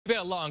We've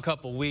had a long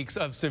couple weeks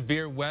of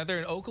severe weather,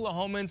 and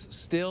Oklahomans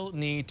still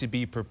need to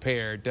be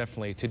prepared,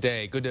 definitely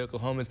today. Good Day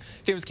Oklahomans.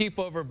 James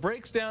Keefover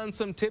breaks down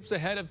some tips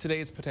ahead of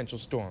today's potential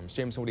storms.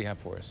 James, what do you have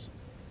for us?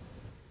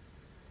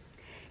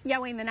 Yeah,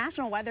 Wayne, the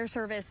National Weather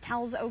Service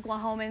tells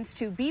Oklahomans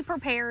to be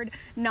prepared,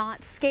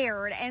 not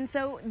scared. And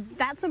so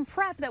that's some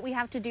prep that we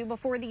have to do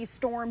before these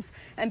storms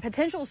and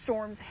potential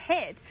storms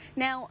hit.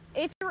 Now,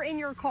 if you're in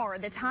your car,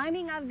 the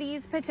timing of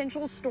these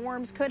potential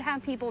storms could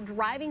have people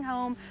driving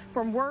home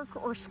from work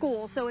or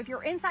school. So if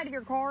you're inside of your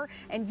car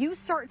and you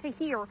start to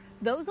hear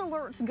those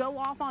alerts go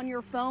off on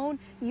your phone,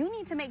 you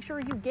need to make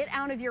sure you get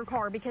out of your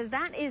car, because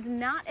that is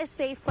not a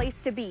safe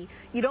place to be.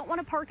 You don't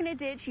want to park in a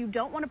ditch. You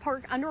don't want to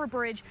park under a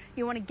bridge.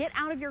 You want to get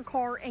out of your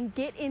car and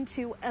get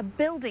into a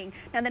building.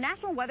 Now, the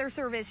National Weather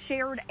Service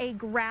shared a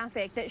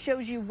graphic that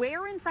shows you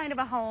where inside of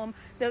a home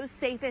those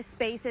safest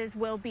spaces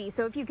will be.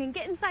 So if you can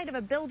get inside of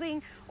a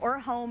building or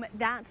a home,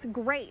 that's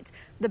great.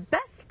 The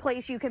best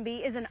place you can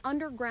be is an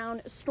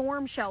underground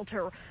storm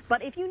shelter.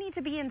 But if you need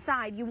to be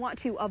inside, you want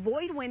to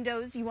avoid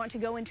windows, you want to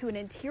go into an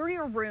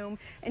interior room,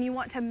 and you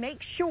want to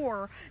make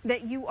sure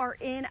that you are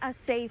in a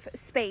safe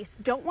space.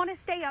 Don't want to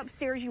stay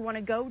upstairs. You want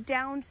to go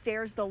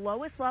downstairs, the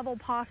lowest level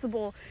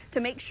possible, to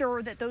make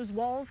sure that those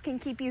walls can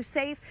keep you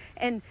safe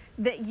and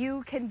that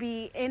you can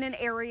be in an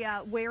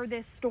area where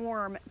this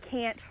storm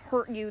can't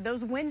hurt you.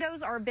 Those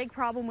windows are a big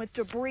problem with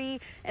debris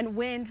and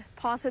wind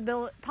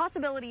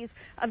possibilities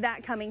of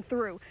that coming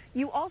through.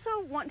 You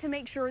also want to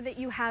make sure that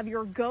you have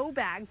your go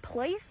bag.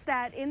 Place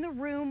that in the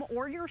room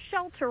or your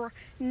shelter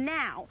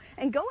now,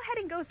 and go ahead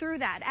and go through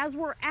that. As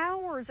we're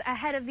hours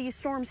ahead of these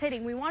storms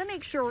hitting, we want to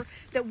make sure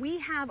that we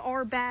have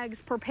our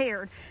bags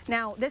prepared.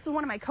 Now, this is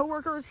one of my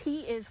coworkers.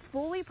 He is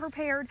fully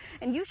prepared,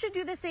 and you should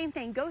do the same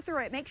thing. Go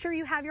through it. Make sure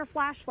you have your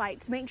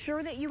flashlights. Make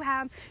sure that you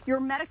have your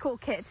medical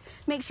kits.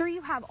 Make sure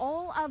you have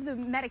all of the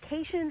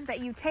medications that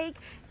you take,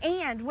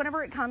 and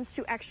whenever it comes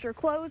to extra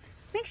clothes,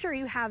 make sure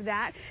you have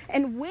that.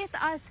 And with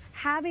us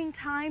having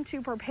time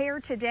to prepare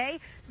today,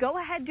 go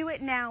ahead, do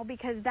it now,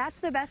 because that's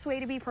the best way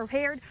to be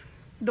prepared.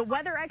 The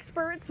weather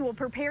experts will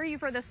prepare you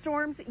for the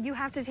storms. You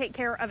have to take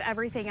care of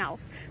everything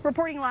else.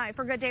 Reporting live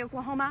for Good Day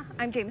Oklahoma,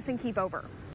 I'm Jameson Keefover.